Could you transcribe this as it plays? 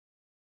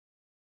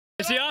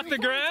Is he off the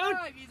ground?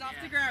 He's off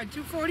the ground,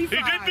 245. He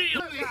did beat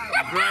you.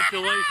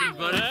 Congratulations,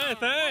 buddy. Hey,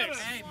 thanks.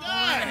 Hey, pull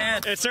right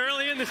ahead. It's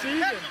early in the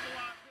season.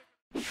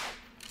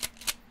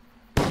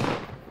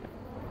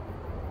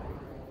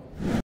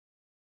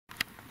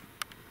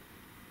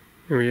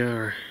 Here we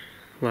are,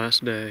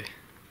 last day.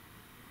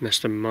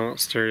 Missed a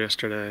monster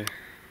yesterday.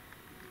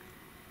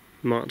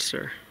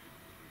 Monster.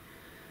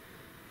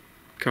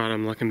 Caught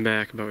him looking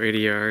back about 80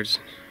 yards.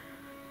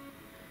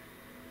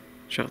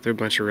 Shot through a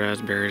bunch of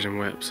raspberries and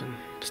whips and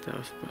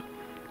stuff, but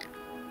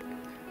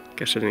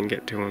guess I didn't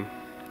get to him.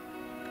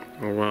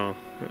 Oh well,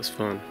 it was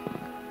fun.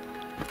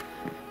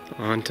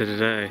 On to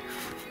today.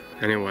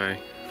 Anyway,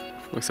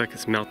 looks like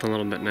it's melting a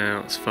little bit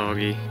now. It's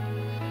foggy.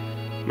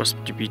 Must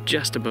be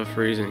just above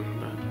freezing,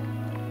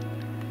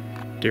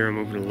 but deer are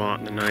moving a lot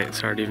in the night.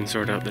 It's hard to even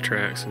sort out the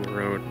tracks in the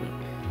road, but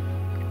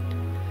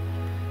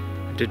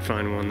I did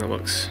find one that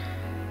looks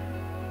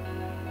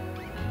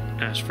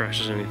as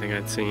fresh as anything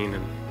I'd seen,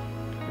 and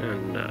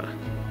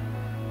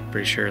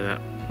pretty sure that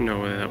know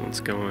where that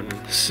one's going.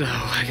 So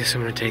I guess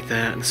I'm gonna take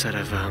that instead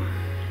of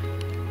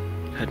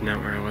heading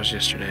out where I was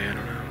yesterday. I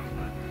don't know,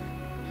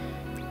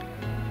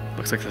 but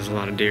looks like there's a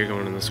lot of deer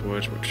going in this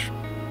woods, which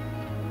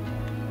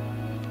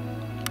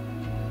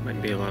might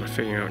be a lot of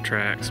figuring out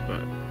tracks,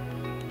 but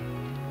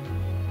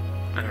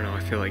I don't know, I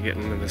feel like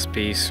getting into this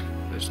piece.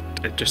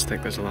 I just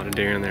think there's a lot of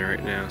deer in there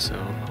right now, so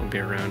I'll be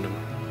around them.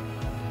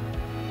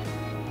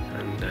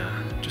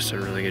 And just a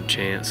really good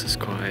chance. It's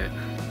quiet.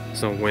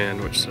 There's no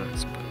wind, which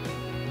sucks, but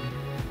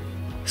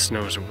the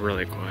snow's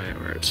really quiet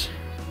where it's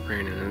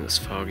raining and it's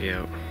foggy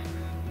out.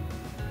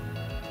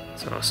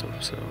 It's awesome,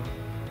 so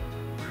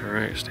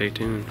alright, stay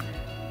tuned.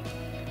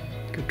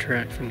 Good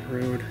track from the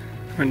road.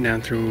 Went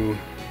down through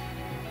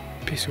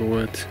a piece of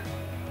woods.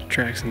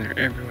 Tracks in there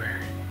everywhere.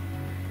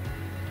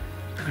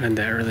 I did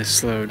that really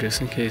slow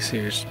just in case he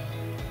was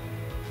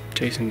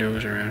chasing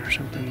does around or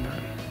something, but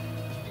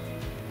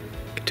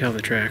I could tell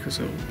the track was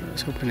open. I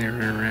was hoping they were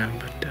running around,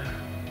 but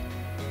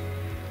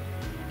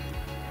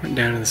went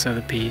down to this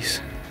other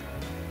piece,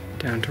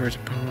 down towards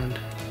the pond.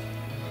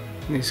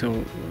 And these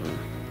old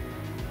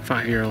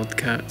 5-year-old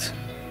cuts.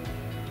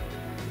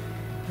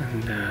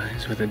 And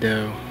he's with a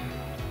doe.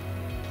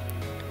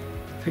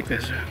 I think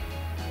there's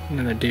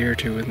another deer or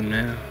two with him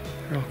now.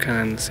 They're all kind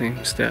of in the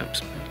same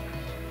steps.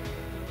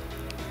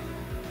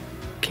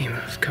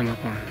 I've come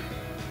up on,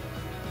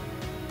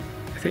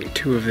 I think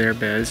 2 of their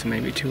beds and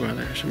maybe 2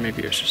 others, or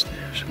maybe it's just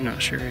theirs, I'm not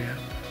sure yet.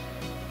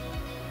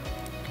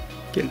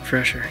 Getting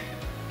fresher.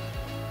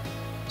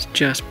 It's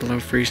just below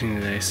freezing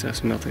today, so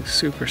it's melting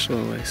super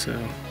slowly,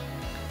 so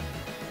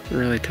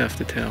really tough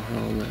to tell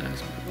how old it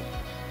is.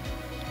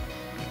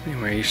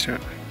 Anyway, you stop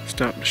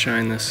to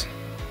shine this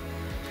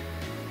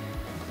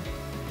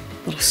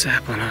little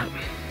sapling up.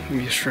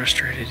 Maybe he's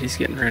frustrated, he's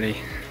getting ready.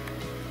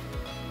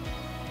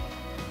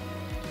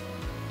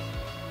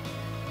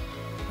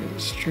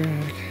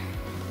 Track.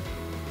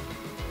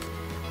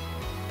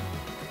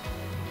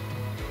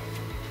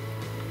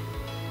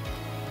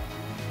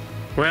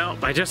 Well,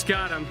 I just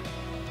got him.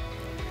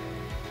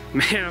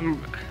 Man,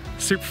 I'm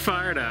super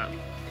fired up.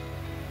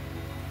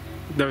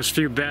 Those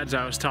few beds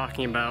I was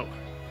talking about,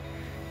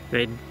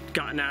 they'd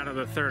gotten out of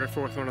the 3rd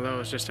or 4th one of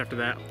those just after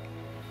that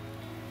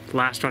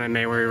last one I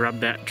made where we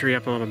rubbed that tree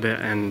up a little bit,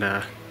 and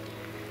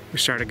we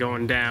started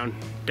going down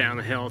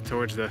the hill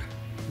towards the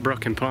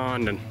brook and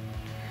pond, and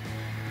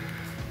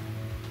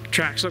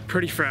tracks look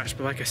pretty fresh,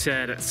 but like I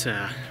said, it's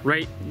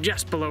right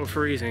just below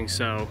freezing,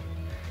 so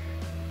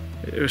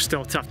it was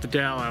still tough to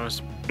tell. I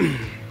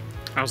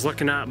was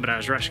looking up, but I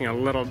was rushing a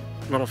little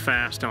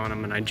fast on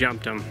them, and I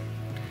jumped them.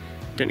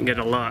 Didn't get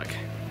a look.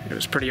 It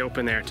was pretty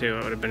open there too.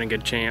 It would have been a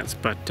good chance,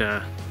 but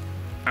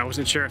I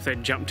wasn't sure if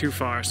they'd jumped too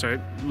far, so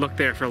I looked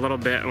there for a little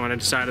bit, and when I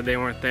decided they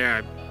weren't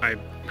there, I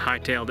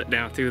hightailed it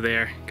down through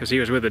there because he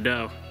was with a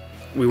doe.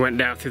 We went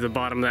down through the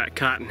bottom of that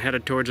cut and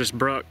headed towards this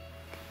brook.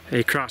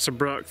 They crossed the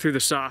brook through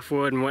the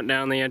softwood and went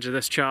down the edge of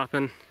this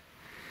chopping.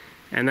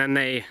 And then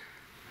they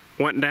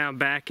went down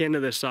back into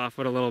this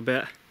softwood a little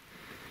bit.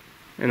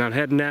 And I'm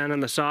heading down in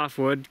the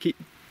softwood,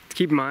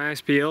 keeping my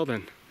eyes peeled,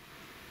 and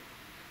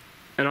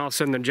all of a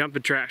sudden the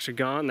jumping tracks are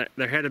gone.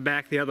 They're headed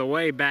back the other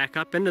way, back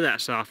up into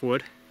that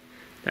softwood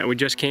that we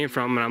just came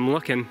from, and I'm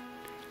looking.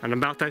 And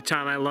about that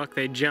time I look,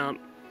 they jump.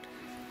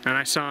 And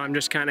I saw them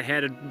just kind of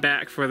headed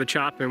back for the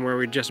chopping where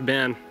we'd just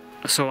been.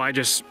 So I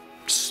just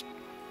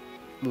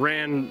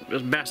ran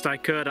as best I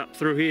could up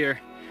through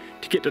here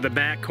to get to the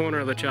back corner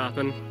of the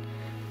chopping,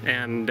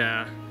 and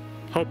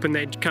hoping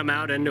they'd come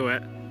out into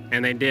it,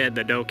 and they did.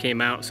 The doe came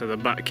out, so the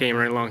buck came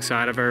right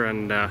alongside of her,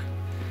 and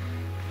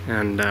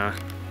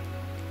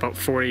about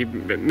 40,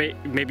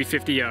 maybe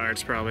 50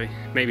 yards probably,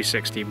 maybe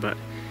 60, but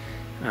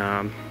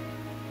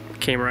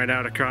came right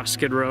out across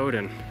Skid Road,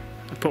 and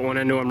I put one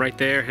into him right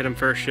there, hit him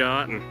first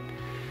shot, and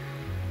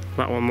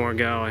let one more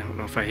go. I don't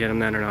know if I hit him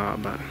then or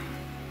not, but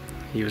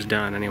he was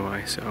done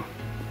anyway, so.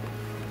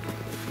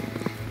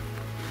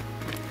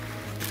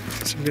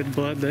 Some good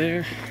blood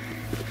there.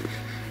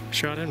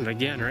 Shot him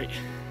again right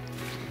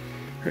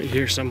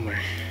here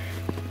somewhere.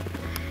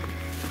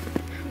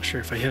 Not sure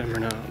if I hit him or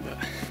not, but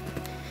I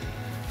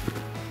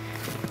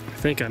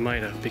think I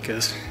might have,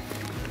 because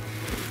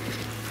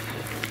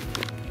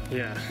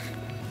yeah,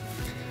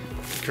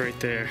 right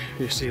there,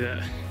 you see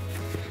that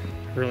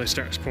really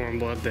starts pouring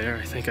blood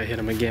there. I think I hit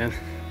him again.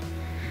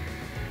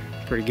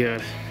 Pretty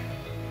good,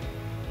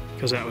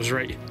 because that was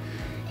right,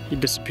 he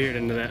disappeared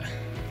into that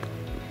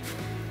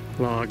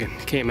log and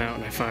came out,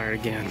 and I fired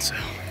again. So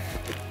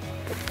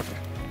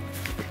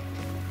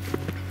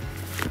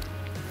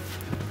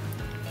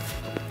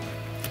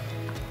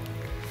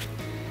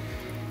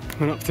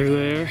went up through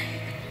there.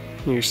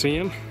 You see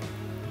him?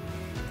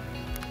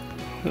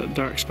 That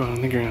dark spot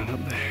on the ground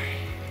up there.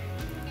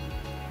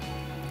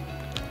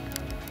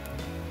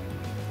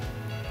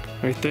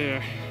 Right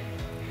there.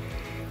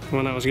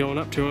 When I was going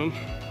up to him,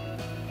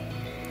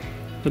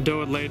 the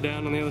doe had laid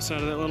down on the other side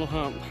of that little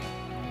hump.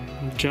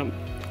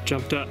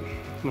 Jumped up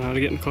when I was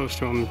getting close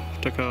to him,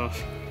 took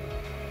off.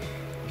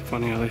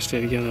 Funny how they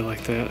stay together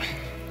like that.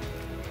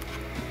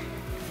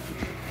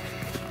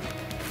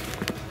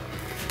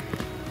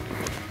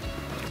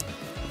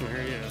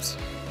 There he is.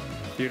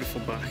 Beautiful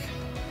buck.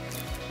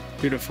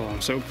 Beautiful,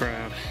 I'm so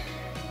proud.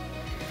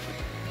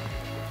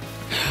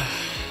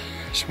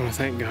 Just want to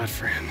thank God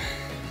for him.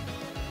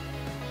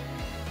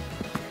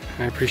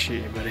 I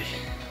appreciate you, buddy.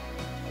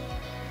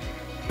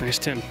 Nice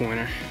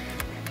 10-pointer.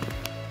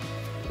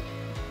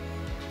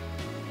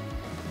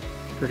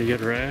 Pretty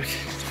good rack.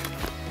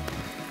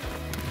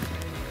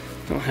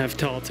 Don't have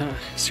tall tines,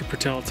 super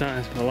tall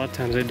tines, but a lot of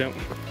times they don't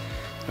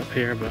up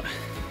here, but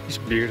he's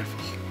beautiful.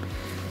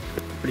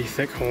 Pretty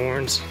thick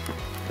horns.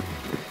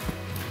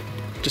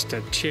 Just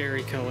a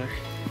cherry color.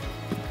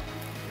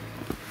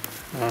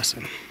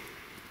 Awesome.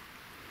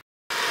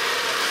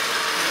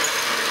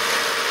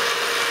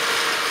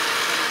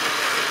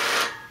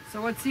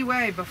 So what's he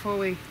weigh before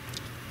we...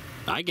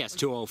 I guess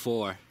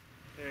 204.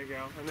 There you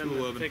go. And then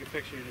to take a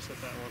picture, you just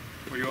hit that one.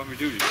 What do you want me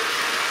to do?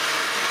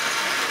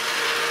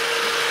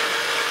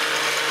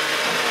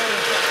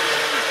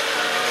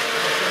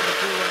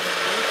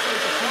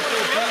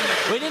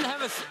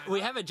 We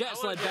have a jet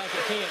sled back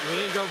at camp. We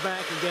didn't go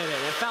back and get it.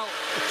 It felt,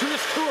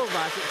 just two of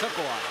us, it took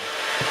a while.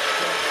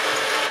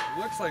 It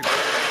looks like...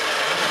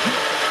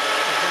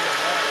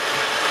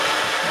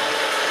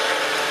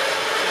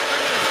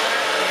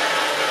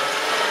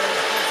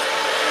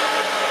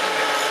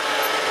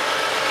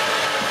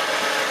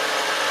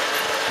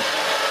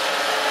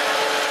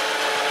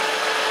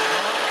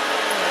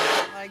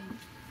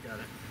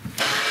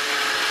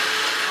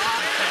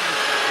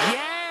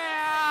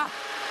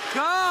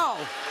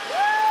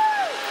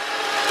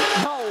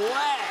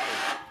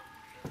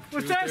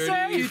 What's that say?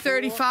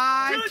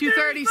 235,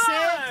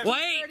 236.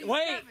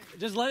 Wait.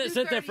 Just let it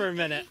sit there for a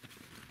minute.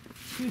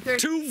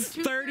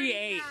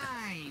 238.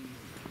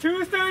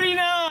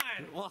 239.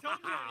 Wow.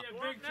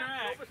 Big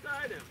track.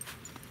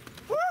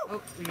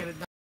 Oh, we got it.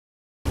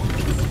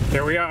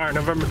 Here we are,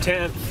 November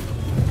 10th.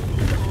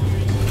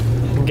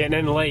 I'm getting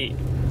in late.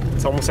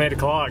 It's almost 8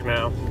 o'clock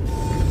now.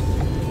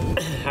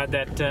 Had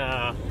that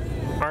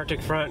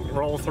Arctic front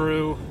roll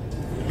through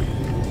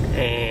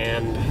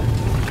and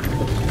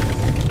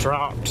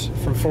dropped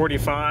from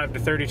 45 to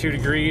 32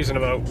 degrees in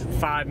about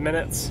 5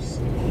 minutes.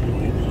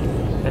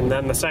 And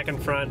then the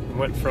second front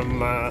went from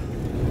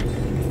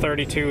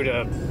 32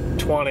 to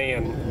 20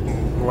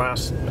 in the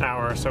last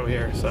hour or so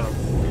here. So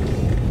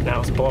now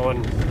it's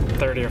blowing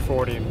 30 or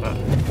 40, but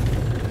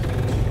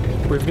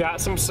we've got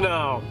some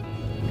snow.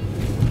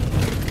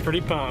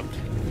 Pretty pumped.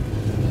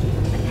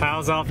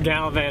 Hal's off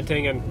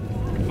gallivanting in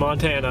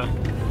Montana.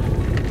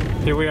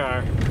 Here we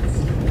are.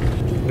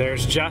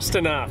 There's just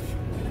enough.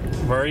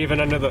 We're even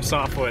under the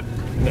softwood.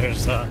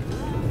 There's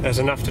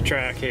enough to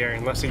track here,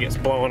 unless it gets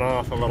blown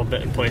off a little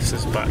bit in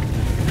places, but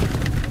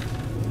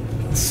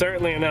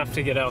certainly enough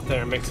to get out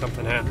there and make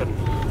something happen.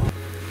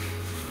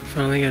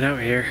 Finally got out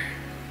here.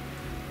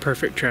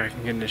 Perfect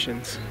tracking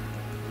conditions.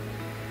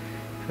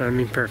 I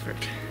mean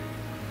perfect.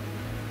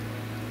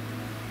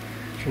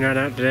 If you're not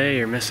out today,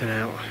 you're missing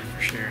out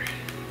for sure.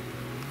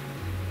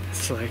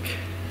 It's like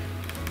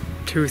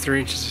 2 or 3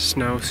 inches of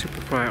snow,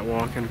 super quiet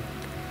walking,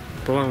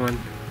 blowing.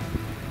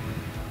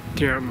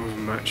 Deer aren't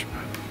moving much,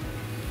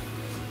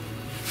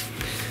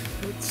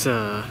 but it's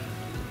got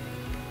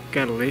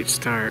a late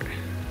start.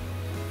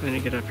 I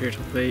didn't get up here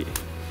till late,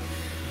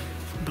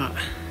 but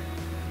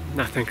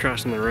nothing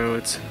crossing the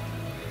roads.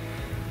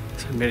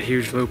 So I made a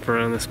huge loop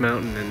around this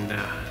mountain and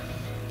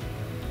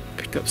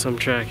picked up some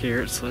track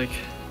here. It's like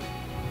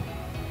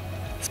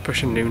it's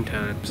pushing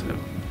noontime, so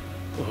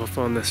we'll hoof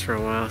on this for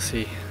a while,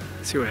 see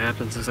what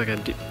happens. Looks like a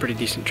pretty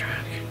decent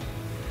track,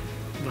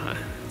 but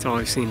it's all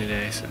I've seen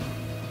today, so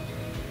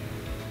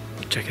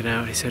check it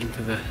out. He's heading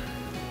for the,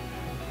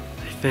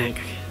 I think,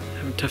 I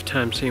have a tough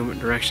time seeing what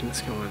direction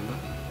it's going, but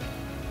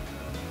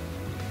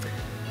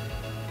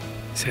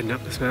he's heading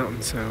up this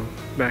mountain, so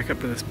back up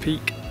to this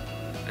peak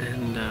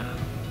and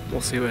we'll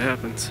see what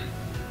happens.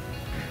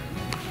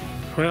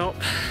 Well,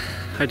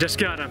 I just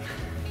got him.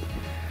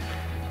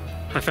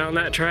 I found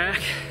that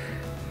track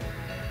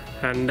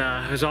and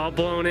it was all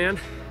blown in.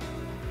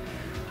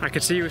 I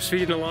could see he was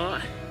feeding a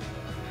lot.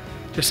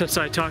 just since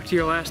I talked to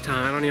you last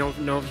time. I don't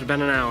even know if it's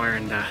been an hour,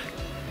 and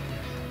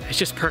it's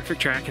just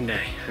perfect tracking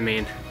day. I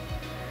mean,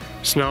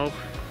 snow,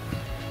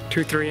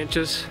 2-3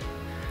 inches,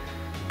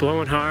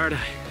 blowing hard.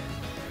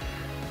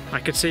 I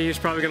could see he was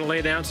probably gonna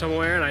lay down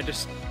somewhere, and I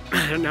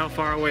didn't know how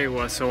far away he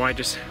was, so I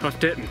just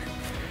hoofed it and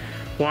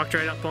walked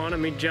right up on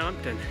him. He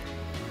jumped, and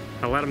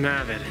I let him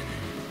have it.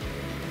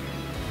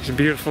 It's a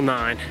beautiful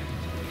 9.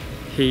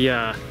 He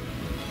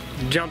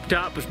jumped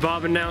up, was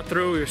bobbing down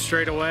through, he was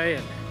straight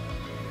away,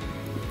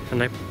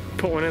 and I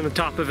put one in the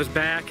top of his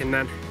back, and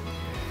then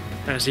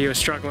as he was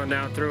struggling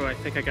down through, I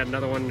think I got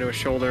another one into his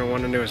shoulder and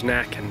one into his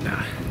neck, and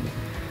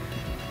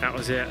that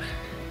was it.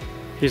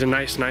 He's a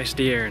nice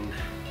deer, and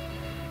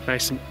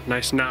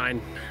nice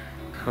 9.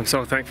 I'm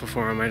so thankful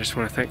for him. I just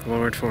want to thank the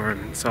Lord for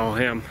him. It's all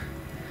him.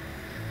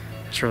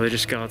 It's really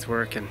just God's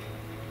work, and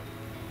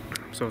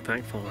I'm so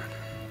thankful.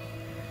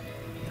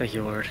 Thank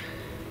you, Lord.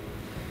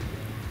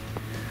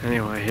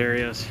 Anyway, here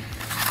he is.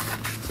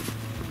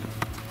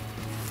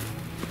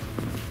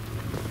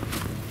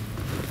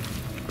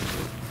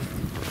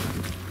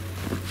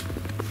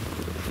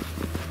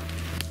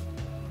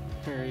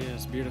 There he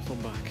is, beautiful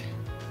buck.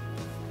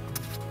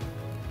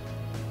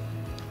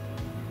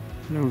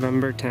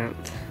 November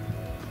 10th.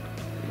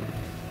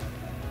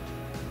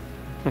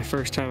 My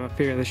first time up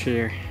here this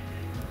year.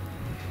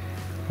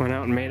 Went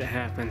out and made it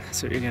happen.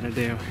 That's what you gotta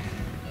do.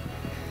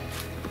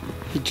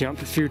 He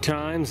jumped a few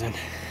times and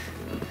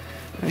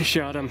I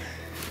shot him.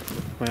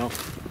 Well,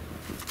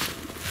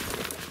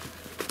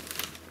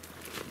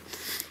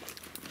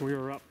 we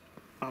were up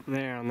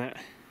there on that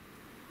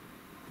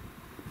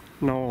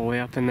knoll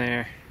way up in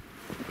there.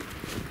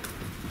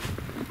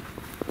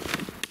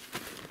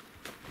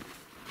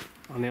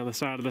 On the other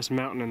side of this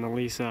mountain in the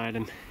lee side,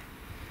 and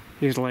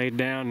he was laid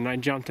down and I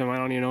jumped him. I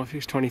don't even know if he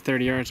was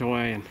 20-30 yards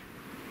away, and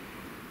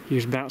he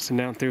was bouncing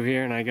down through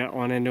here, and I got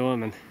one into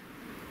him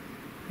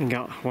and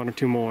got 1 or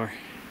 2 more.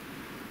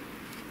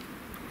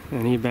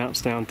 And he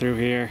bounced down through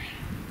here.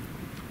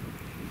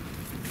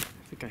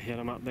 I think I hit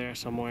him up there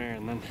somewhere,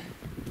 and then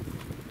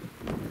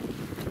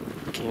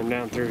came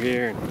down through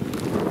here.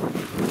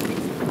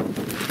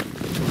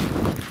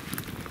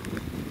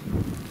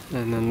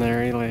 And then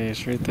there he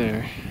lays, right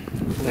there.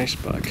 Nice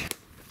buck.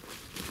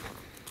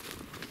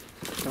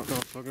 Don't know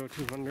if I'll go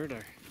 200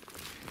 or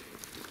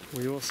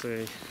we will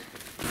see.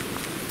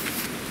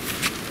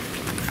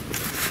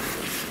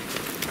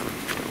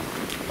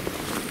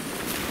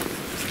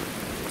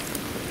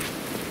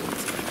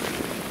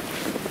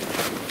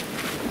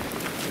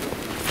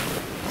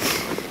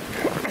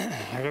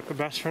 I got the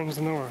best friends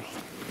in the world.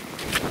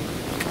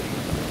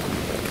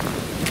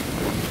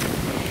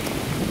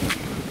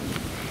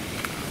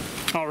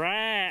 All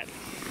right.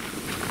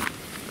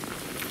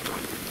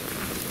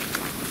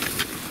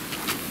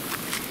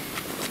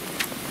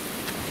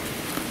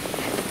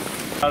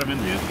 Got him in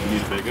the end.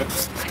 He's bigger.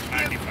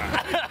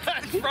 95.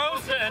 It's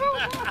frozen.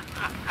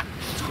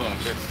 It's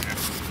close.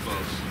 It's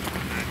close.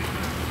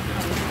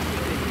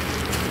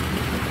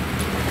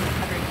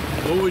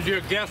 What was your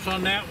guess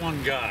on that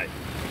one guy?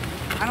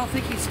 I don't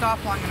think he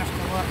stopped long enough to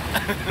look.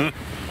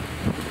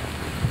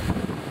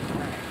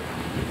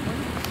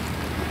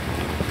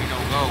 We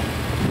don't go.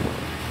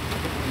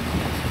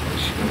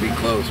 Should be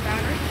close.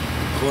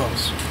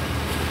 Close.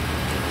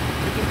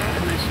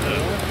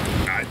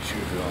 I'd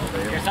shoot it all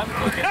there.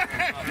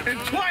 And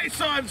twice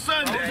on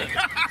Sunday.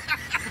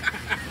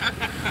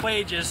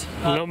 Wages.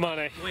 No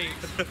money. Wait.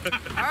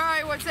 All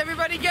right, what's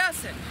everybody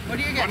guessing? What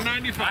do you get?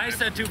 195. I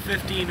said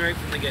 215 right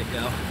from the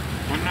get-go.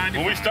 195.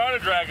 When we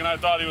started dragging, I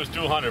thought he was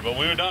 200, but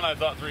when we were done, I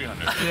thought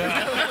 300.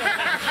 Yeah.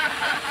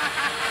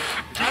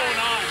 209.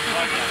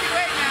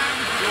 Wait now.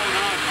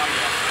 209.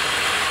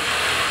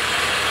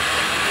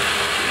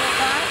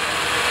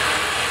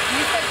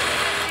 You said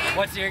 215?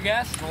 What's your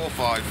guess?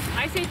 205.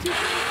 I say 220.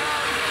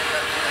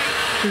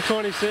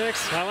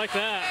 226. I like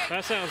that.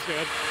 That sounds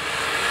good.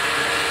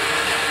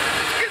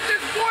 Get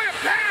this boy a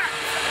pack!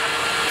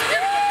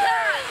 Get him a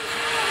pack!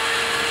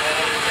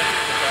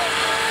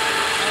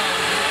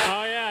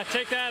 Oh yeah,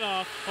 take that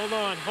off. Hold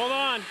on, hold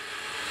on.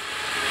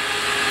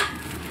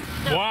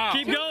 Wow.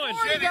 Keep going.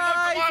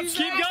 Guys,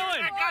 Keep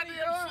going.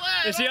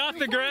 Is he off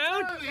the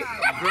ground?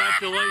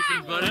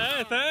 Congratulations, buddy.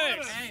 Hey,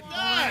 thanks. Hey, pull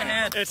right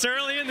ahead. It's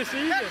early in the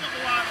season.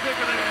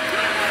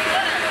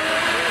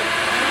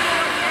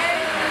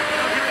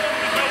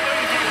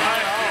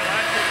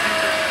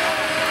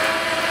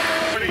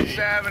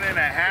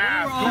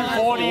 47.5.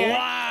 248.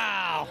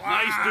 Wow.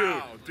 Nice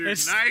dude.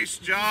 It's Nice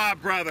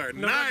job, brother.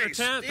 November Nice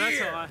 10th, that's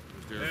deer. all.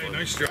 Hey,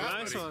 nice job.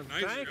 Nice one.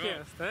 Thank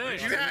you.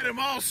 Thanks. You had him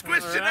all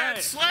squished in All that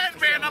right.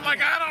 sled, man. I'm like,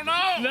 I don't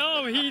know.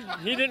 No, he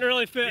didn't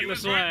really fit in the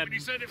sled. When he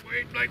said it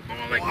weighed like more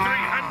like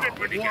 300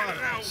 when he got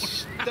it out.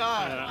 Stud.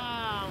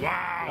 Yeah.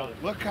 Wow.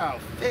 Look how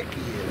thick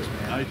he is,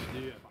 man. Nice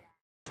deer.